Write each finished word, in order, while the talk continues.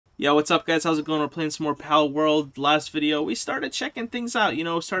Yo, what's up, guys? How's it going? We're playing some more Palworld. Last video, we started checking things out,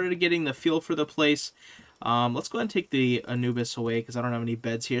 started getting the feel for the place. Let's go ahead and take the Anubis away, because I don't have any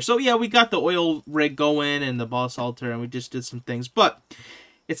beds here. So, yeah, we got the oil rig going and the boss altar, and we just did some things. But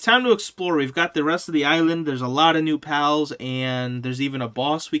it's time to explore. We've got the rest of the island. There's a lot of new pals, and there's even a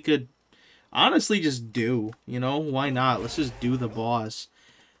boss we could honestly just do. Why not? Let's just do the boss.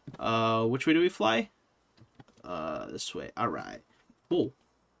 Which way do we fly? This way. All right. Cool.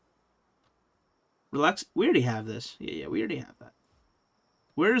 Relax. We already have this. Yeah, we already have that.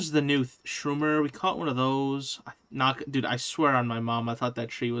 Where's the new shroomer? We caught one of those. Dude, I swear on my mom, I thought that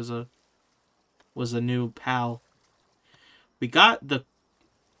tree was a new pal. We got the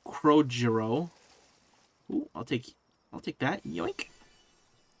Krojiro. Ooh, I'll take that. Yoink.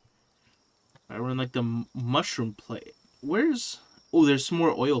 Alright, we're in like the mushroom plate. Oh, there's some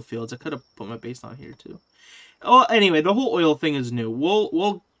more oil fields. I could have put my base on here too. Oh, anyway, the whole oil thing is new.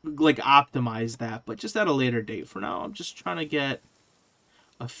 We'll like optimize that, but just at a later date. For now, I'm just trying to get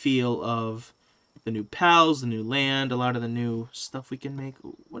a feel of the new pals, the new land, a lot of the new stuff we can make.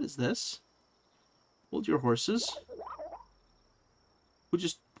 Ooh, what is this? Hold your horses. Who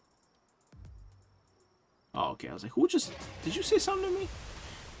just... Oh, okay. I was like, did you say something to me?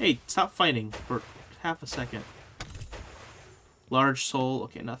 Hey, stop fighting for half a second. Large soul.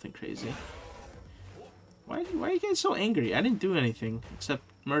 Okay, nothing crazy. Why are you guys so angry? I didn't do anything except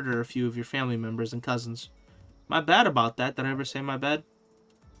murder a few of your family members and cousins. My bad about that. Did I ever say my bad?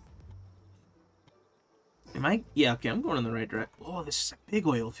 Am I? Yeah, okay, I'm going in the right direction. Oh, this is a big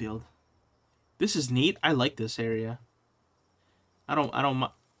oil field. This is neat. I like this area. I don't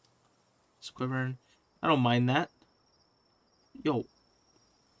mind. Squivering. I don't mind that. Yo.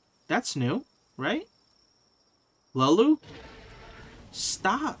 That's new, right? Lulu?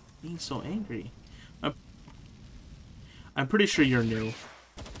 Stop being so angry. I'm pretty sure you're new.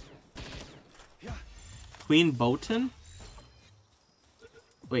 Queen Botan?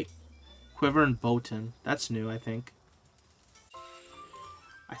 Wait. Quiver and Botan. That's new, I think.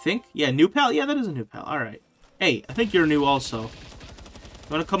 Yeah, new pal? Yeah, that is a new pal. Alright. Hey, I think you're new also. You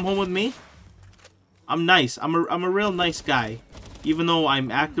wanna come home with me? I'm nice. I'm a real nice guy. Even though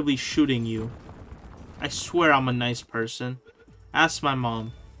I'm actively shooting you. I swear I'm a nice person. Ask my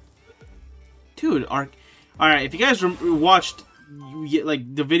mom. Dude, Alright, if you guys watched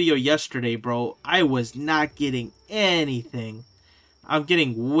like the video yesterday, bro, I was not getting anything. I'm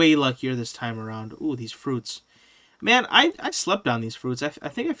getting way luckier this time around. Ooh, these fruits. Man, I slept on these fruits. I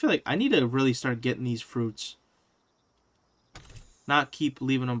feel like I need to really start getting these fruits. Not keep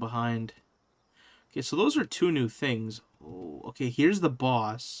leaving them behind. Okay, so those are two new things. Oh, okay, here's the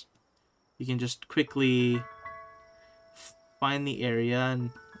boss. You can just quickly find the area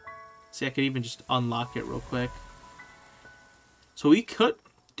and... See, I could even just unlock it real quick. So we could...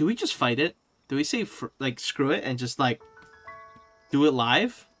 Do we just fight it? Do we say, like, screw it and just, like, do it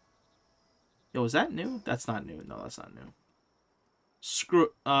live? Yo, is that new? That's not new. No, that's not new.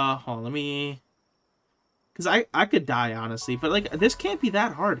 Hold on, let me... Because I could die, honestly. But, like, this can't be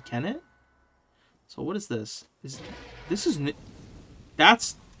that hard, can it? So what is this? This is new.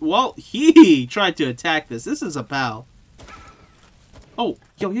 That's... Well, he tried to attack this. This is a pal. Oh,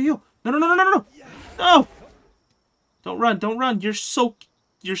 yo. No. No! Don't run. You're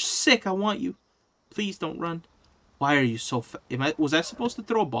sick. I want you. Please don't run. Why are you so was I supposed to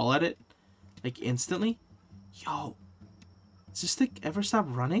throw a ball at it? Like, instantly? Yo. Does this thing ever stop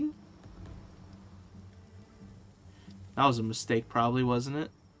running? That was a mistake, probably, wasn't it?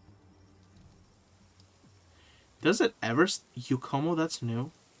 Does it ever... Yukomo, that's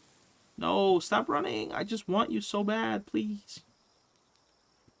new. No, stop running. I just want you so bad, please.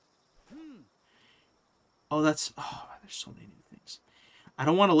 Oh, that's... Oh, there's so many new things. I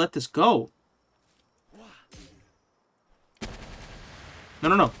don't want to let this go.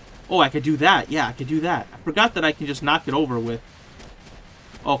 No. Oh, I could do that. Yeah, I could do that. I forgot that I can just knock it over with...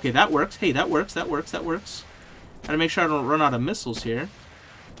 Okay, that works. Hey, that works. Gotta make sure I don't run out of missiles here.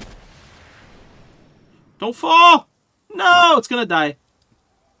 Don't fall! No! It's gonna die.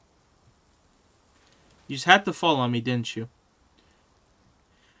 You just had to fall on me, didn't you?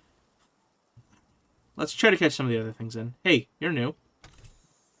 Let's try to catch some of the other things in. Hey, you're new.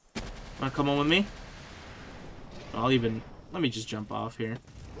 Wanna come on with me? Let me just jump off here.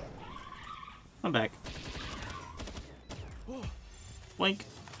 I'm back. Boink.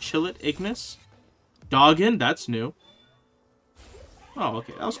 Chillet Ignis. Doggin, that's new. Oh,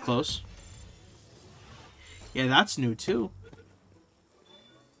 okay, that was close. Yeah, that's new too.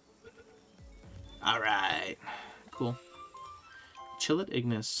 Alright. Cool. Chillet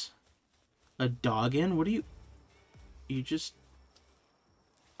Ignis. A Doggin? What are you... You just...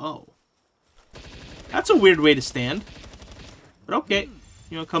 Oh. That's a weird way to stand. But okay.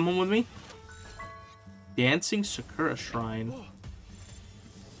 You wanna come home with me? Dancing Sakura Shrine.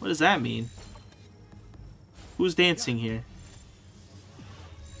 What does that mean? Who's dancing here?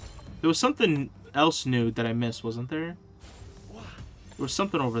 There was something else new that I missed, wasn't there? There was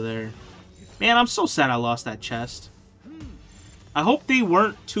something over there. Man, I'm so sad I lost that chest. I hope they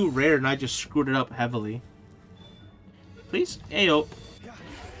weren't too rare and I just screwed it up heavily. Please? Ayo.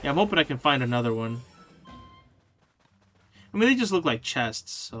 Yeah, I'm hoping I can find another one. I mean, they just look like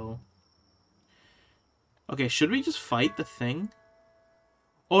chests, so... Okay, should we just fight the thing?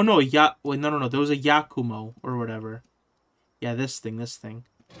 Oh, no, wait, no. There was a Yakumo, or whatever. Yeah, this thing.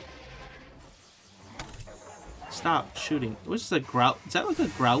 Stop shooting. What's this, a growl? Is that like a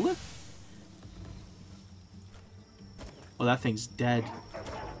Growlithe? Oh, that thing's dead.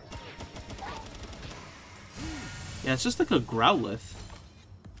 Yeah, it's just like a Growlithe.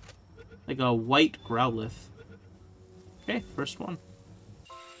 Like a white Growlithe. Okay, first one.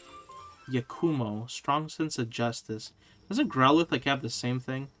 Yakumo. Strong sense of justice. Doesn't Growlithe like have the same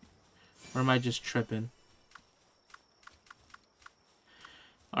thing? Or am I just tripping?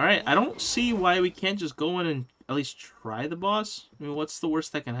 Alright, I don't see why we can't just go in and at least try the boss. I mean, what's the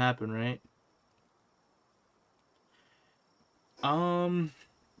worst that can happen, right? I don't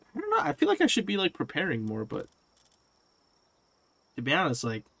know. I feel like I should be, like, preparing more, but... To be honest,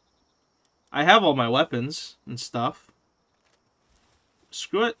 like... I have all my weapons and stuff.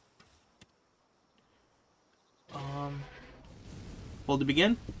 Screw it. Hold to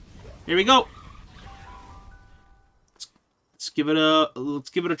begin. Here we go. Let's give it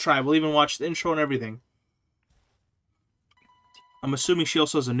a try. We'll even watch the intro and everything. I'm assuming she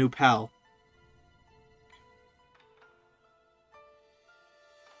also has a new pal.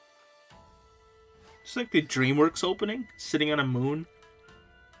 It's like the DreamWorks opening, sitting on a moon.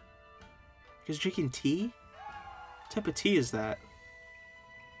 He's drinking tea? What type of tea is that?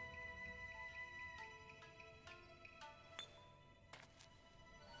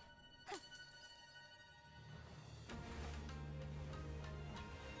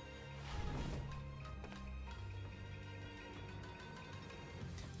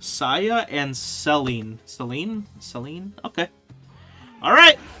 Saya and SELYNE. SELYNE? Okay.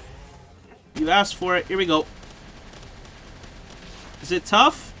 Alright! You asked for it. Here we go. Is it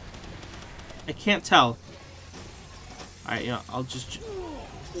tough? I can't tell. Alright, you know, I'll just...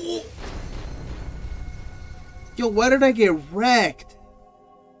 Yo, why did I get wrecked?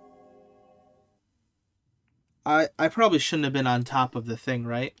 I probably shouldn't have been on top of the thing,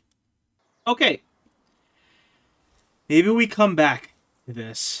 right? Okay. Maybe we come back to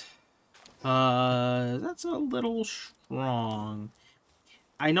this. That's a little strong.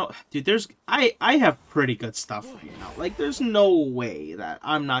 I know, dude, I have pretty good stuff right now. Like, there's no way that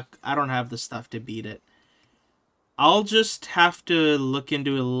I don't have the stuff to beat it. I'll just have to look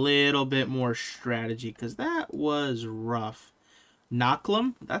into a little bit more strategy, because that was rough.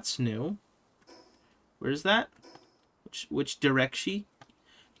 Nocklum, that's new. Where's that? Which direction?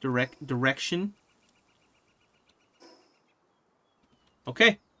 Direction?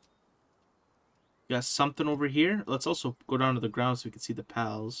 Okay. Got something over here. Let's also go down to the ground so we can see the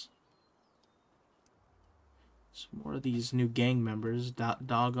pals. Some more of these new gang members.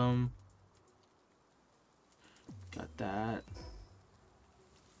 Dogum. Got that.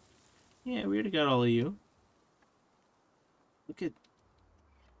 Yeah, we already got all of you. Look at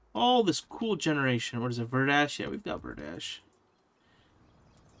all this cool generation. What is it? Verdash? Yeah, we've got Verdash.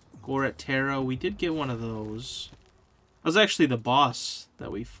 Goret Terra. We did get one of those. That was actually the boss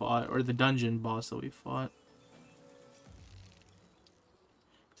that we fought, or the dungeon boss that we fought.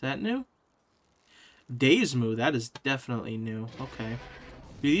 Is that new? Daysmoo, that is definitely new. Okay.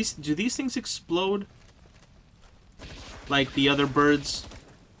 Do these things explode? Like the other birds?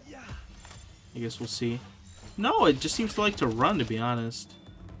 I guess we'll see. No, it just seems to like to run, to be honest.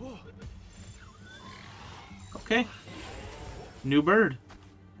 Okay. New bird.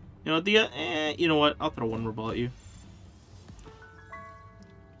 You know, you know what? I'll throw one more ball at you.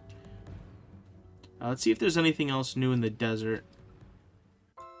 Let's see if there's anything else new in the desert.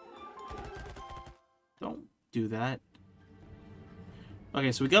 Don't do that.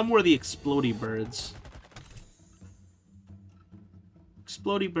 Okay, so we got more of the explodey birds.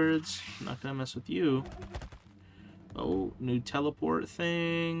 Explodey birds. I'm not gonna mess with you. Oh, new teleport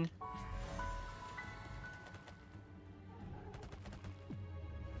thing.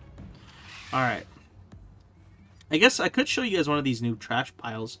 Alright. I guess I could show you guys one of these new trash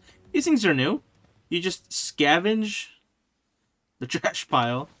piles. These things are new. You just scavenge the trash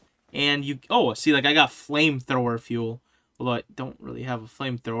pile, and you... Oh, see, like, I got flamethrower fuel. Although I don't really have a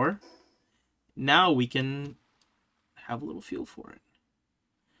flamethrower. Now we can have a little fuel for it.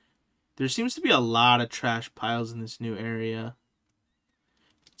 There seems to be a lot of trash piles in this new area.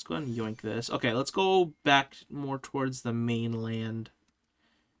 Let's go ahead and yoink this. Okay, let's go back more towards the mainland.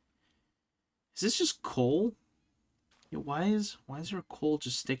 Is this just coal? Yeah, why is there coal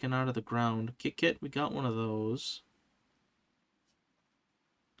just sticking out of the ground? Kit, we got one of those.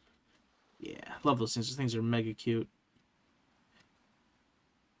 Yeah, love those things. Those things are mega cute.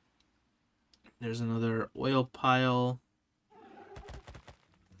 There's another oil pile.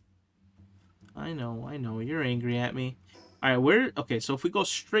 I know. You're angry at me. Alright, okay, so if we go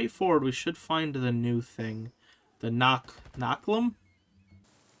straight forward, we should find the new thing. The Knocklum?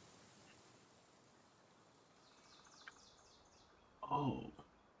 Oh.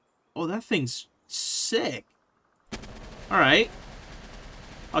 Oh, that thing's sick. Alright.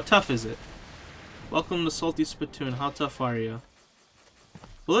 How tough is it? Welcome to Salty Spittoon. How tough are you?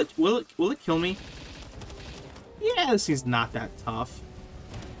 Will it kill me? Yeah, this thing's not that tough.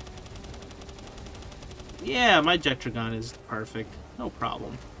 Yeah, my Jettragon is perfect. No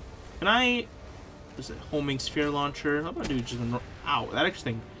problem. Can I... Is it homing sphere launcher? How about I do just... Ow, that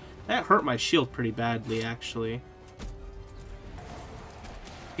actually... That hurt my shield pretty badly, actually.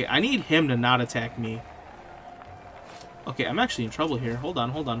 Okay, I need him to not attack me. Okay, I'm actually in trouble here. Hold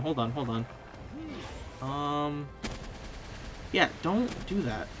on. Yeah, don't do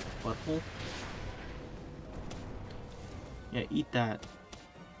that, butthole. Yeah, eat that.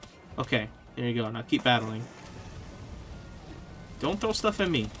 Okay, there you go. Now keep battling. Don't throw stuff at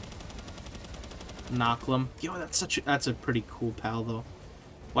me. Knocklum. Yo, that's a pretty cool pal though.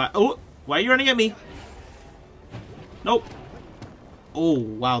 Why are you running at me? Nope. Oh,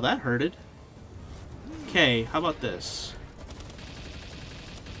 wow, that hurted. Okay, how about this?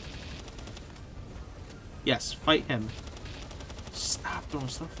 Yes, fight him. Stop throwing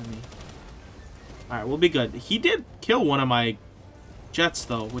stuff at me. Alright, we'll be good. He did kill one of my jets,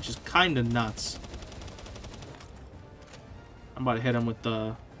 though, which is kind of nuts. I'm about to hit him with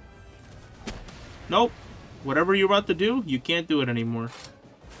the... Nope. Whatever you're about to do, you can't do it anymore.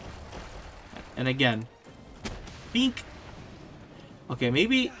 And again. Bink. Okay,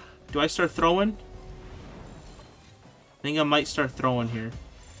 maybe... Do I start throwing? I think I might start throwing here.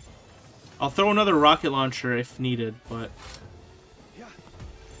 I'll throw another rocket launcher if needed, but...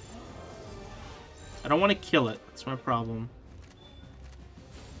 I don't want to kill it. That's my problem.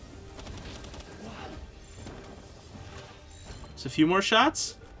 Just a few more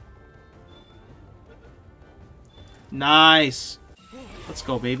shots. Nice. Let's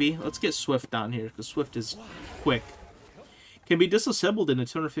go, baby. Let's get Swift down here, because Swift is quick. Can be disassembled into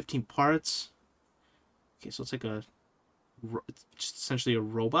 215 parts. Okay, so it's like a... It's just essentially a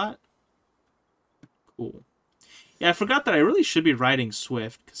robot. Cool. Yeah, I forgot that I really should be riding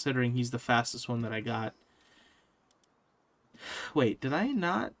Swift, considering he's the fastest one that I got. Wait, did I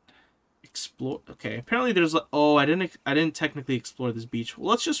not explore? Okay, apparently there's... Oh, I didn't technically explore this beach.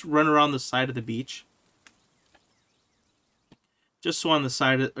 Well, let's just run around the side of the beach. Just so on the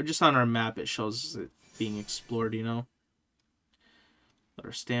side, or just on our map, it shows it being explored, you know? Let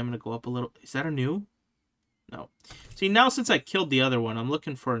our stamina go up a little. Is that a new? No. See, now since I killed the other one, I'm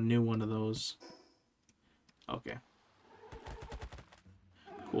looking for a new one of those. Okay.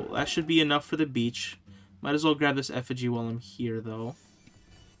 Cool. That should be enough for the beach. Might as well grab this effigy while I'm here, though.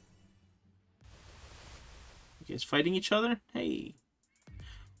 You guys fighting each other? Hey.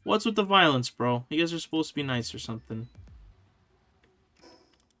 What's with the violence, bro? You guys are supposed to be nice or something.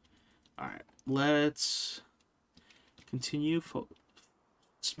 Alright. Let's continue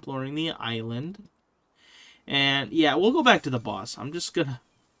exploring the island. And, yeah, we'll go back to the boss. I'm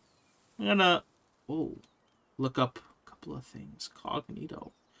gonna... Oh. Look up a couple of things.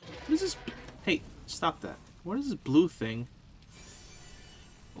 Cognito. What is this? Hey, stop that. What is this blue thing?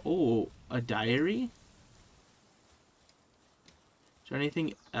 Oh, a diary? Is there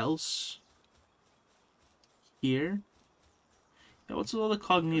anything else here? Yeah, what's with all the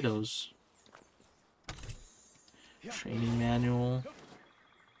cognitos? Training manual.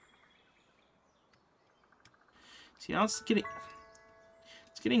 See, now it's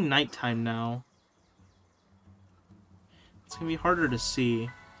getting nighttime now. It's gonna be harder to see.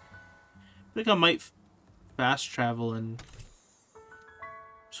 I think I might fast travel and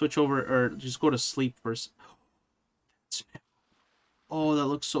switch over, or just go to sleep first. Oh, that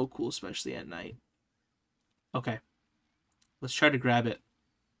looks so cool, especially at night. Okay. Let's try to grab it.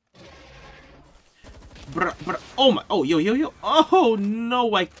 Oh my, oh, yo. Oh,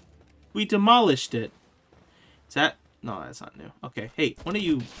 no, we demolished it. Is that, no, that's not new. Okay, hey, one of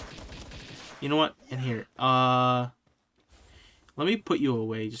you know what, in here, Let me put you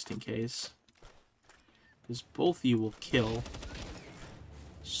away just in case. Because both of you will kill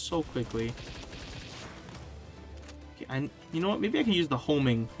so quickly. Okay, you know what? Maybe I can use the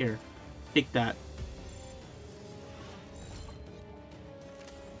homing. Here, take that.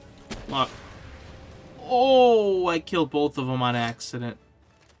 Look. Oh, I killed both of them on accident.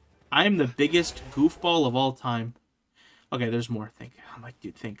 I am the biggest goofball of all time. Okay, there's more. I'm like,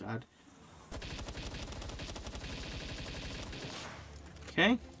 dude, thank God.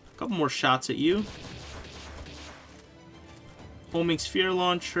 Okay, a couple more shots at you. Homing sphere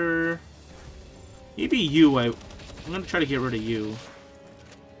launcher. Maybe you. I'm gonna try to get rid of you.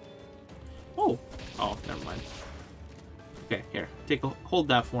 Oh, never mind. Okay, here, hold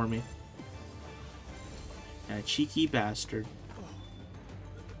that for me. That cheeky bastard.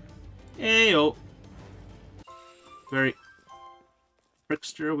 Ayo. Very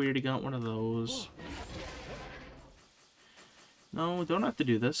trickster. We already got one of those. No, don't have to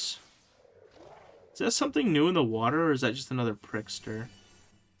do this. Is that something new in the water, or is that just another prickster?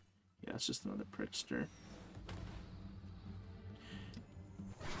 Yeah, it's just another prickster.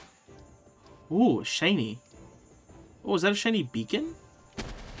 Ooh, shiny. Oh, is that a shiny beacon?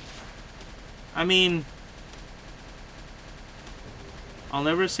 I mean, I'll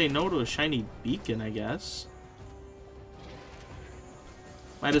never say no to a shiny beacon, I guess.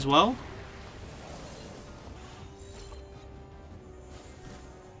 Might as well.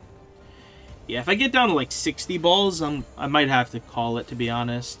 Yeah, if I get down to like 60 balls, I might have to call it, to be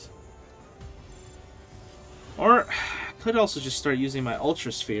honest. Or I could also just start using my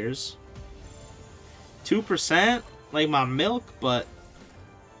Ultra Spheres. 2%, like my milk, but...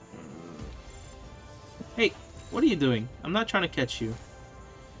 Hey, what are you doing? I'm not trying to catch you.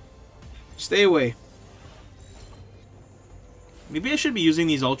 Stay away. Maybe I should be using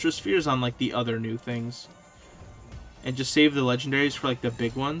these Ultra Spheres on like the other new things. And just save the legendaries for like the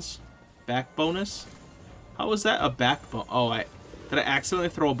big ones. Back bonus? How was that a back bonus? Oh, did I accidentally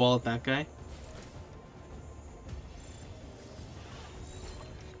throw a ball at that guy?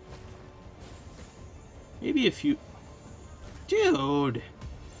 Maybe a few... Dude!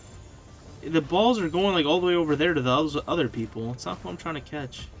 The balls are going like all the way over there to those other people. It's not what I'm trying to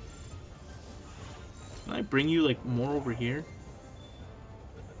catch. Can I bring you like more over here?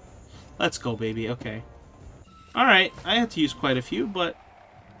 Let's go, baby. Okay. Alright, I had to use quite a few, but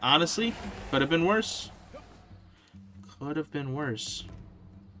honestly, could have been worse. Could have been worse.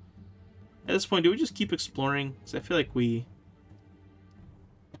 At this point, do we just keep exploring? Because I feel like we...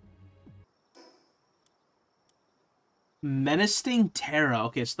 Menacing Terra.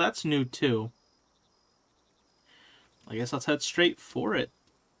 Okay, so that's new too. I guess let's head straight for it.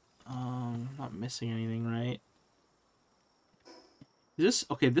 I'm not missing anything, right? Is this...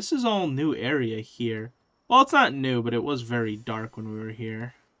 Okay, this is all new area here. Well, it's not new, but it was very dark when we were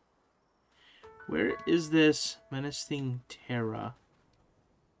here. Where is this Menacing Terra?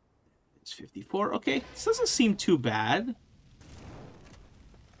 It's 54. Okay, this doesn't seem too bad.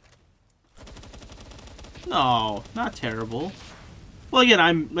 No, not terrible. Well, again,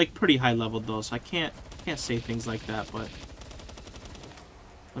 I'm like pretty high leveled though, so I can't say things like that. But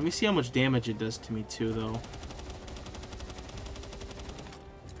let me see how much damage it does to me too, though.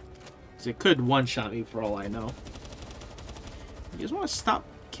 Because it could one-shot me for all I know. You guys want to stop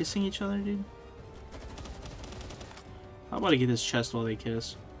kissing each other, dude? How about I get this chest while they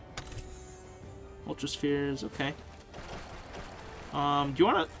kiss? Ultra Spheres, okay. Do you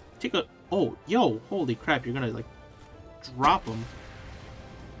want to take a... Oh, yo, holy crap, you're gonna, like, drop them.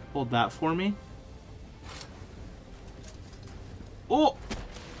 Hold that for me. Oh!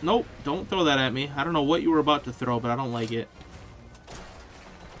 Nope, don't throw that at me. I don't know what you were about to throw, but I don't like it.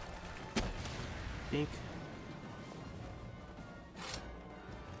 Think.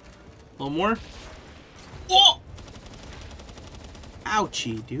 A little more. Oh!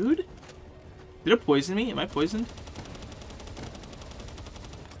 Ouchie, dude. Did it poison me? Am I poisoned?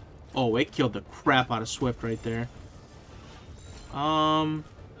 Oh, it killed the crap out of Swift right there. No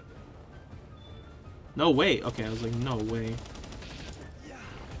way. Okay, I was like, no way.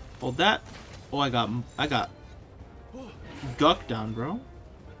 Hold that. Oh, I got guck down, bro.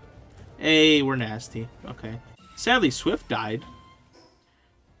 Hey, we're nasty. Okay. Sadly, Swift died.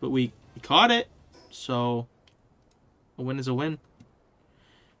 But we caught it. So, a win is a win.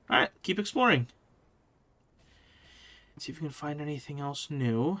 Alright, keep exploring. Let's see if we can find anything else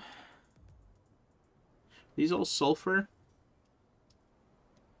new. These all sulfur?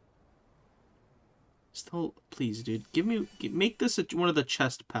 Still, please, dude. Make this one of the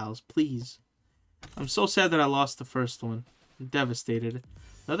chest pals, please. I'm so sad that I lost the first one. I'm devastated.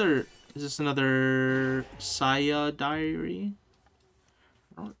 Is this another Saya diary?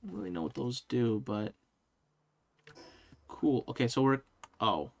 I don't really know what those do, but cool. Okay, so we're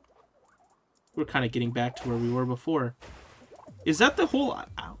kind of getting back to where we were before. Is that the whole...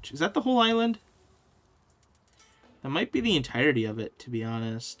 Ouch. Is that the whole island? That might be the entirety of it, to be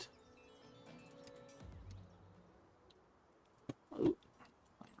honest. Oh,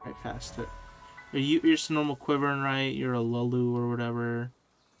 right past it. You're just a normal Quivern, right? You're a Lulu or whatever.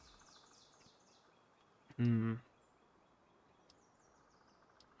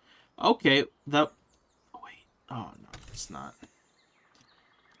 Okay, that... Oh, wait. Oh, no, it's not. I'm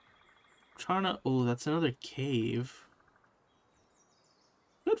trying to... Oh, that's another cave.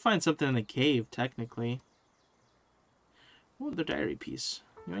 Could find something in the cave, technically. Oh, the diary piece.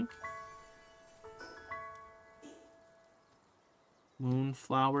 Yoink.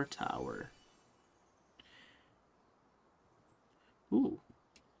 Moonflower Tower. Ooh.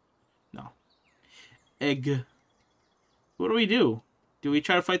 No. Egg. What do we do? Do we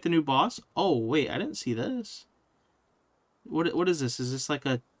try to fight the new boss? Oh, wait, I didn't see this. What is this? Is this like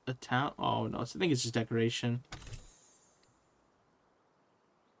a town? Oh, no, I think it's just decoration.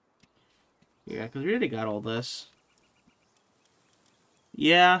 Yeah, because we already got all this.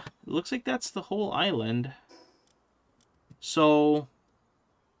 Yeah, it looks like that's the whole island. So,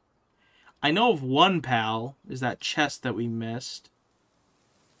 I know of one pal, is that chest that we missed.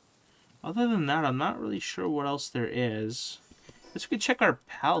 Other than that, I'm not really sure what else there is. Let's go check our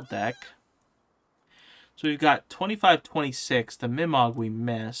pal deck. So we've got 25-26, the Mimog we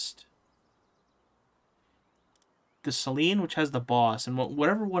missed. The SELYNE, which has the boss, and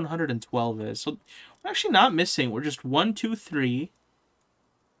whatever 112 is. So we're actually not missing. We're just 1, 2, 3,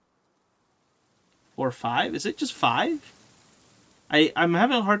 4, 5. Is it just 5? I'm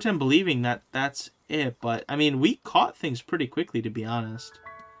having a hard time believing that that's it, but I mean, we caught things pretty quickly, to be honest.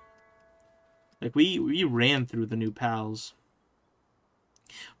 Like, we ran through the new pals.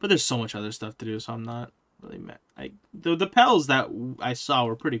 But there's so much other stuff to do, so I'm not really mad. The pals that I saw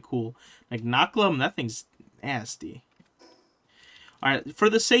were pretty cool. Like, Knocklam, that thing's nasty. Alright, for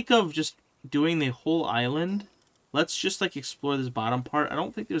the sake of just doing the whole island, let's just, like, explore this bottom part. I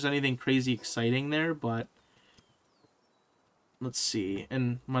don't think there's anything crazy exciting there, but... Let's see.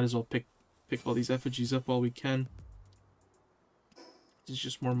 And might as well pick all these effigies up while we can. This is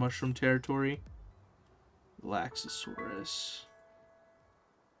just more mushroom territory. Laxosaurus.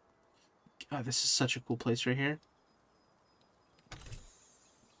 God, this is such a cool place right here.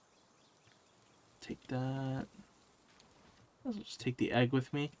 Take that. I'll just take the egg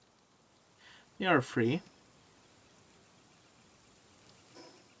with me. They are free.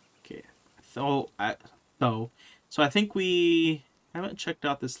 Okay. So I think we haven't checked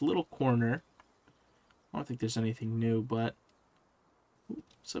out this little corner. I don't think there's anything new, but...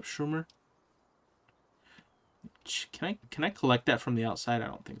 What's up, Shroomer? Can I collect that from the outside? I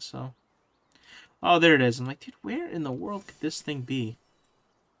don't think so. Oh, there it is. I'm like, dude, where in the world could this thing be?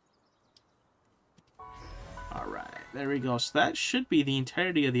 Alright, there we go. So that should be the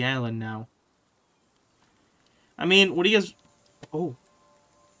entirety of the island now. I mean, what do you guys... Oh.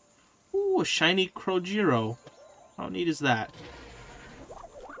 Ooh, a shiny Krojiro. How neat is that?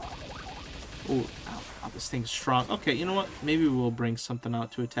 Oh, this thing's strong. Okay, you know what? Maybe we'll bring something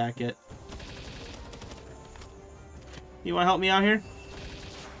out to attack it. You want to help me out here?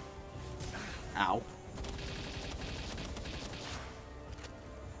 Ow.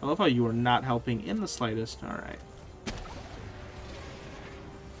 I love how you are not helping in the slightest. Alright.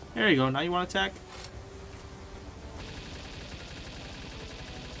 There you go. Now you want to attack?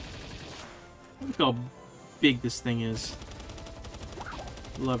 Look how big this thing is.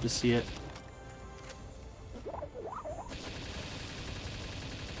 Love to see it.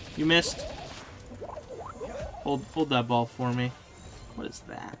 You missed. Hold that ball for me. What is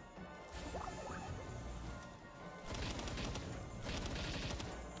that?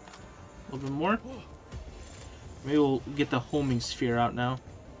 A little bit more. Maybe we'll get the homing sphere out now.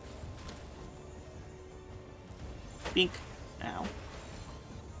 Bink. Ow.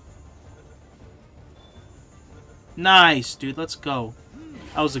 Nice, dude. Let's go.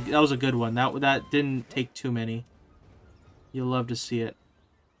 That was a good one. That didn't take too many. You'll love to see it.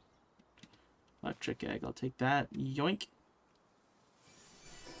 Electric egg. I'll take that. Yoink.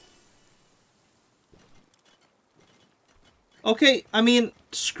 Okay, I mean,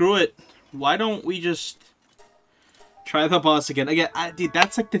 screw it. Why don't we just try the boss again? Again, dude,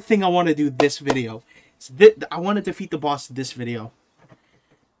 that's like the thing I want to do this video. I want to defeat the boss this video.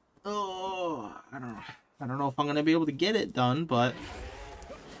 Oh, I don't know if I'm gonna be able to get it done, but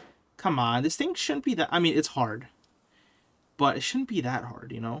come on, this thing shouldn't be that. I mean, it's hard, but it shouldn't be that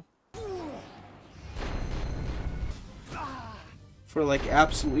hard, you know. For like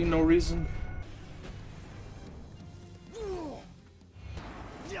absolutely no reason.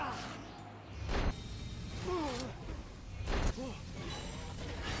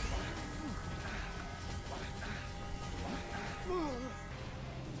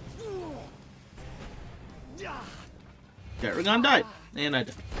 Aragon died, and I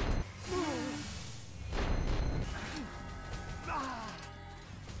died.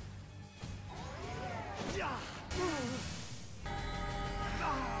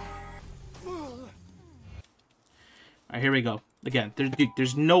 Alright, here we go. Again,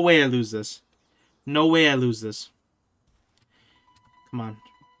 there's no way I lose this. No way I lose this. Come on.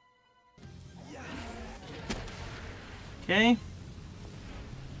 Okay.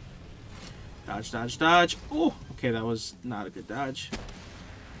 Dodge, dodge, dodge. Oh, okay, that was not a good dodge.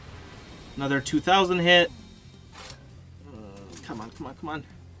 Another 2,000 hit. Come on, come on, come on.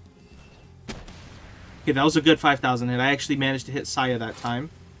 Okay, that was a good 5,000 hit. I actually managed to hit Saya that time.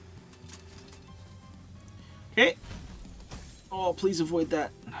 Okay. Oh, please avoid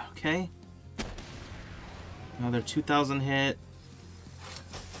that. Okay. Another 2,000 hit.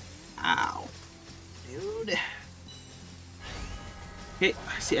 Ow. Dude. Okay,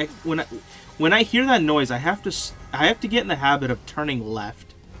 see, when I hear that noise, I have to get in the habit of turning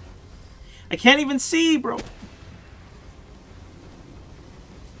left. I can't even see, bro.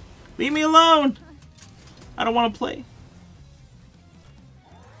 Leave me alone. I don't want to play.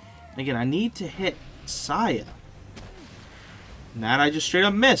 Again, I need to hit Saya. And that I just straight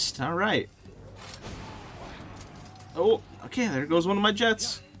up missed. All right. Oh, okay, there goes one of my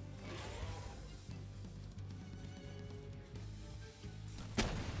jets.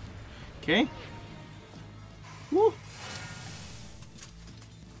 Okay. Woo.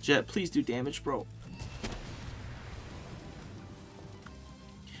 Jet, please do damage, bro.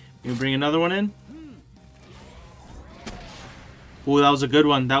 You bring another one in? Ooh, that was a good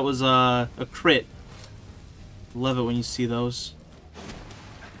one. That was a crit. Love it when you see those.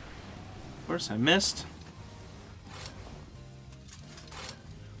 Of course, I missed.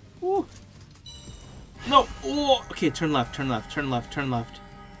 Ooh. No. Ooh. Okay, turn left, turn left, turn left, turn left.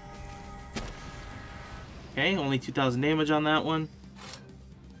 Okay, only 2,000 damage on that one.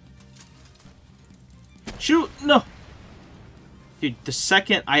 Shoot! No! Dude, the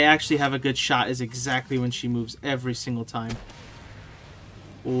second I actually have a good shot is exactly when she moves every single time.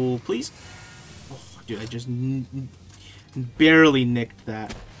 Oh, please. Oh, dude, I just barely nicked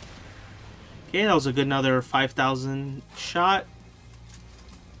that. Okay, that was a good another 5,000 shot.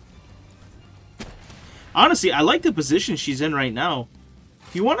 Honestly, I like the position she's in right now.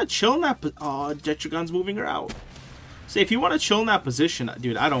 If you want to chill in that... Oh, Jetragon's moving her out. Say, if you want to chill in that position,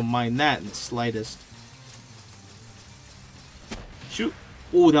 dude, I don't mind that in the slightest. Shoot.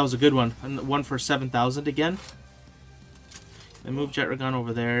 Oh, that was a good one. One for 7,000 again. Then move Jetragon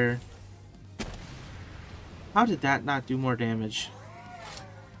over there. How did that not do more damage?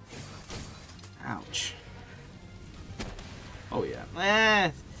 Ouch. Oh,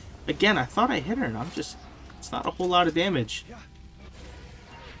 yeah. Again, I thought I hit her, and I'm just... It's not a whole lot of damage.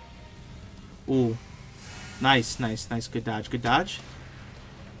 Ooh. Nice, nice, nice. Good dodge, good dodge.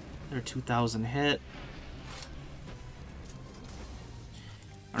 Another 2,000 hit.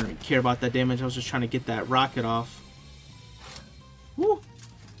 I don't even care about that damage. I was just trying to get that rocket off. Woo!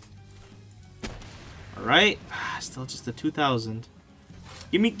 Alright. Still just the 2,000.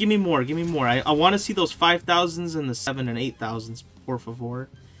 Give me more, give me more. I want to see those 5,000s and the 7 and 8,000s, por favor.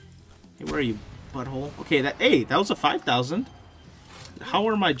 Hey, where are you, butthole? Okay, that was a 5,000. How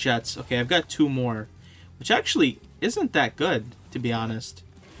are my jets? Okay, I've got 2 more. Which actually isn't that good, to be honest.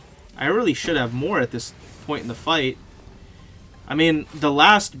 I really should have more at this point in the fight. I mean, the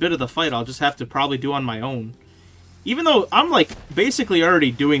last bit of the fight I'll just have to probably do on my own. Even though I'm, like, basically already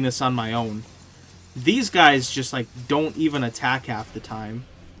doing this on my own. These guys just, like, don't even attack half the time.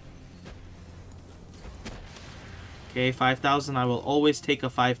 Okay, 5,000. I will always take a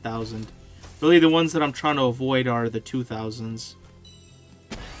 5,000. Really, the ones that I'm trying to avoid are the 2,000s.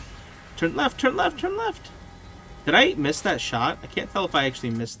 Turn left, turn left, turn left. Did I miss that shot? I can't tell if I actually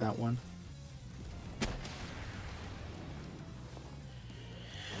missed that one.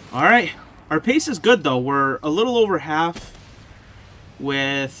 Alright. Our pace is good, though. We're a little over half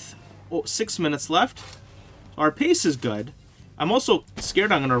with 6 minutes left. Our pace is good. I'm also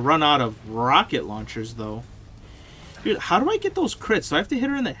scared I'm going to run out of rocket launchers, though. Dude, how do I get those crits? Do I have to hit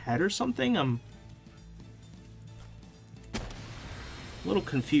her in the head or something? I'm a little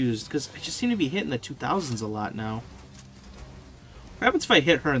confused, because I just seem to be hitting the 2,000s a lot now. What happens if I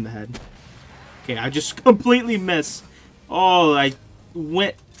hit her in the head? Okay, I just completely miss. Oh, I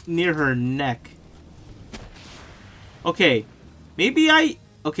went near her neck. Okay, Maybe I...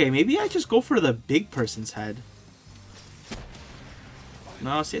 Okay, maybe I just go for the big person's head.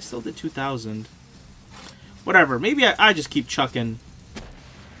 No, see, I still did 2,000. Whatever. Maybe I just keep chucking...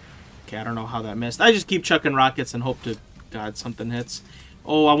 Okay, I don't know how that missed. I just keep chucking rockets and hope to God something hits.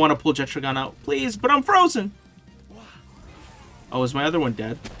 Oh, I want to pull Jetragon out. Please, but I'm frozen. Oh, is my other one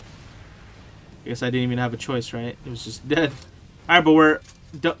dead? I guess I didn't even have a choice, right? It was just dead. Alright, but we're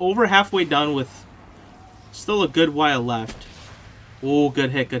over halfway done with still a good while left. Oh, good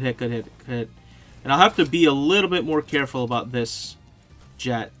hit, good hit, good hit, good hit. And I'll have to be a little bit more careful about this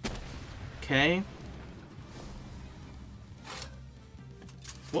jet. Okay.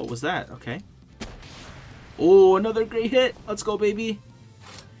 What was that? Okay. Oh, another great hit. Let's go, baby.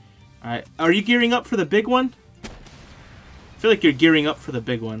 Alright. Are you gearing up for the big one? I feel like you're gearing up for the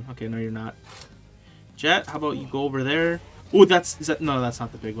big one. Okay, no, you're not. Jet, how about you go over there? Oh, no, that's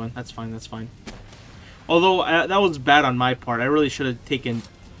not the big one. That's fine, that's fine. Although, that was bad on my part. I really should have taken...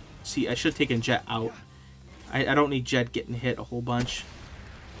 See, I should have taken Jet out. I don't need Jet getting hit a whole bunch.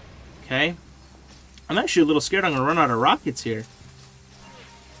 Okay. I'm actually a little scared I'm going to run out of rockets here.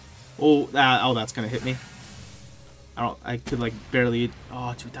 Oh, that's going to hit me. I could, like, barely...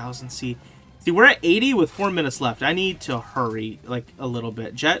 Oh, 2,000, see, we're at 80 with 4 minutes left. I need to hurry, like, a little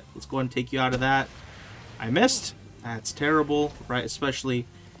bit. Jet, let's go ahead and take you out of that. I missed. That's terrible, right? Especially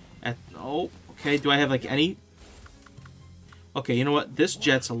at... Oh, okay. Do I have, like, any... Okay, you know what? This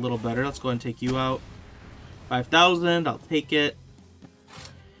Jet's a little better. Let's go ahead and take you out. 5,000. I'll take it.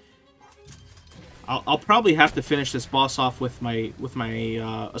 I'll probably have to finish this boss off with my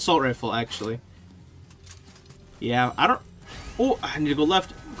assault rifle, actually. Yeah, I don't... Oh, I need to go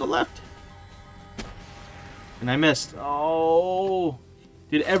left. Go left. And I missed. Oh.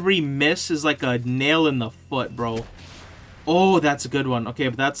 Dude, every miss is like a nail in the foot, bro. Oh, that's a good one. Okay,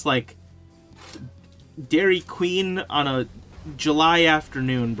 but that's like Dairy Queen on a July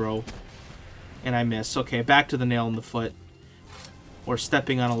afternoon, bro. And I miss. Okay, back to the nail in the foot. Or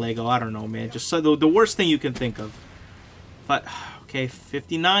stepping on a Lego. I don't know, man. Just so the worst thing you can think of. But, okay,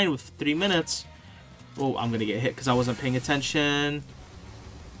 59 with 3 minutes. Oh, I'm going to get hit because I wasn't paying attention.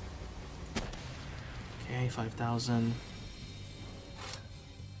 Okay, 5,000.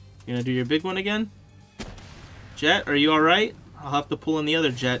 You gonna do your big one again? Jet, are you alright? I'll have to pull in the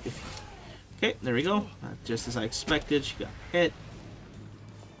other Jet. Okay, there we go. Just as I expected, she got hit.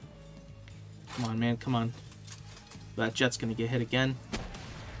 Come on, man, come on. That Jet's gonna get hit again.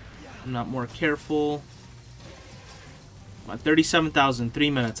 I'm not more careful. Come on, 37,000,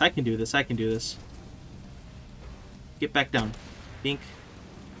 3 minutes. I can do this, I can do this. Get back down. Bink.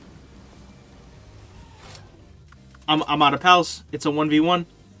 I'm out of pals. It's a 1v1.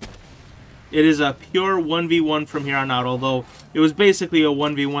 It is a pure 1v1 from here on out, although it was basically a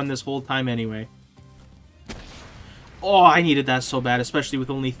 1v1 this whole time anyway. Oh, I needed that so bad, especially with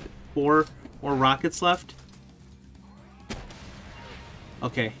only 4 more rockets left.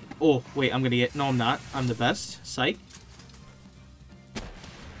 Okay. Oh, wait, I'm gonna get... No, I'm not. I'm the best. Psych.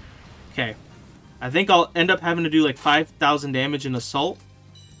 Okay. I think I'll end up having to do like 5,000 damage in assault.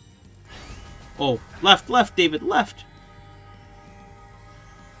 Oh, left, left, David, left.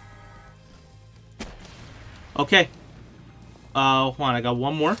 Okay. Hold on, I got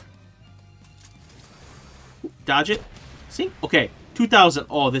one more. Dodge it. See? Okay, 2,000.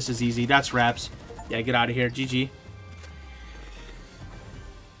 Oh, this is easy. That's wraps. Yeah, get out of here. GG.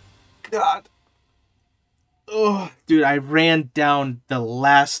 God. Oh, dude, I ran down the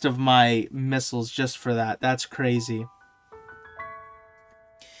last of my missiles just for that. That's crazy.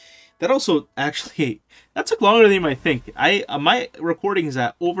 That also, actually, that took longer than you might think. My recording is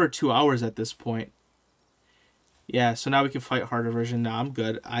at over 2 hours at this point. Yeah, so now we can fight harder version. Nah, I'm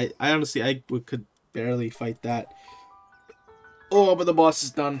good. I honestly, I could barely fight that. Oh, but the boss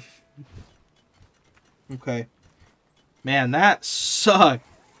is done. Okay. Man, that sucked.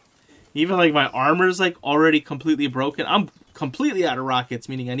 Even, like, my armor's, like, already completely broken. I'm completely out of rockets,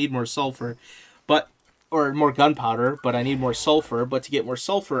 meaning I need more sulfur. But, or more gunpowder, but I need more sulfur. But to get more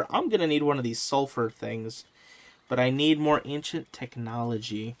sulfur, I'm gonna need one of these sulfur things. But I need more ancient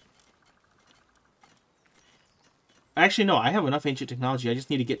technology. Actually, no, I have enough ancient technology. I just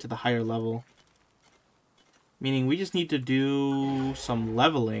need to get to the higher level. Meaning, we just need to do some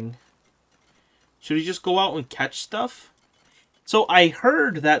leveling. Should we just go out and catch stuff? So, I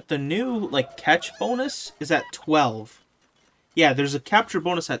heard that the new, like, catch bonus is at 12. Yeah, there's a capture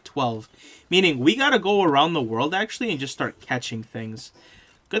bonus at 12. Meaning, we gotta go around the world, actually, and just start catching things.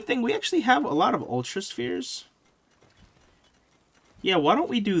 Good thing we actually have a lot of Ultra Spheres. Yeah, why don't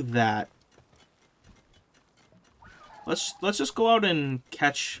we do that? Let's just go out and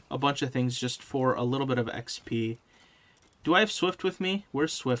catch a bunch of things just for a little bit of XP. Do I have Swift with me?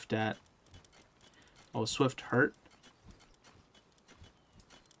 Where's Swift at? Oh, Swift hurt.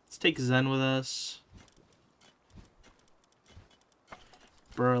 Let's take Zen with us.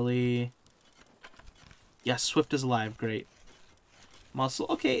 Burley. Yes, Swift is alive. Great. Muscle.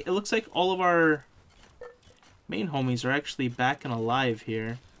 Okay, it looks like all of our main homies are actually back and alive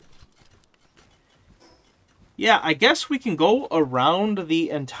here. Yeah, I guess we can go around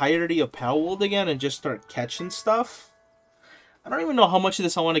the entirety of Palworld again and just start catching stuff. I don't even know how much of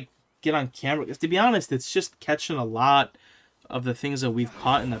this I want to get on camera, because to be honest, it's just catching a lot of the things that we've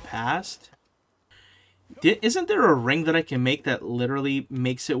caught in the past. Isn't there a ring that I can make that literally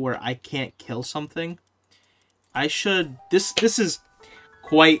makes it where I can't kill something? I should... This is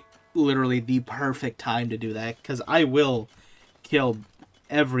quite literally the perfect time to do that, because I will kill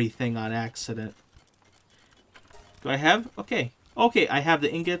everything on accident. Do I have? Okay. Okay, I have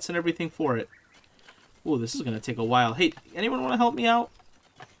the ingots and everything for it. Oh, this is going to take a while. Hey, anyone want to help me out?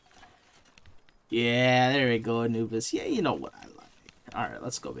 Yeah, there we go, Anubis. Yeah, you know what I like. Alright,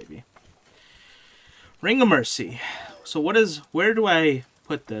 let's go, baby. Ring of Mercy. So where do I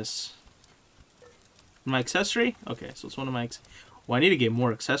put this? My accessory? Okay, so it's one of my... Well, I need to get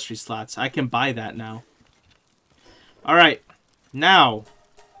more accessory slots. I can buy that now. Alright, now,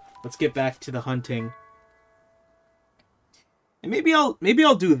 let's get back to the hunting. And maybe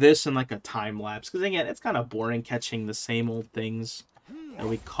I'll do this in like a time lapse, because again, it's kind of boring catching the same old things that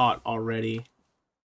we caught already.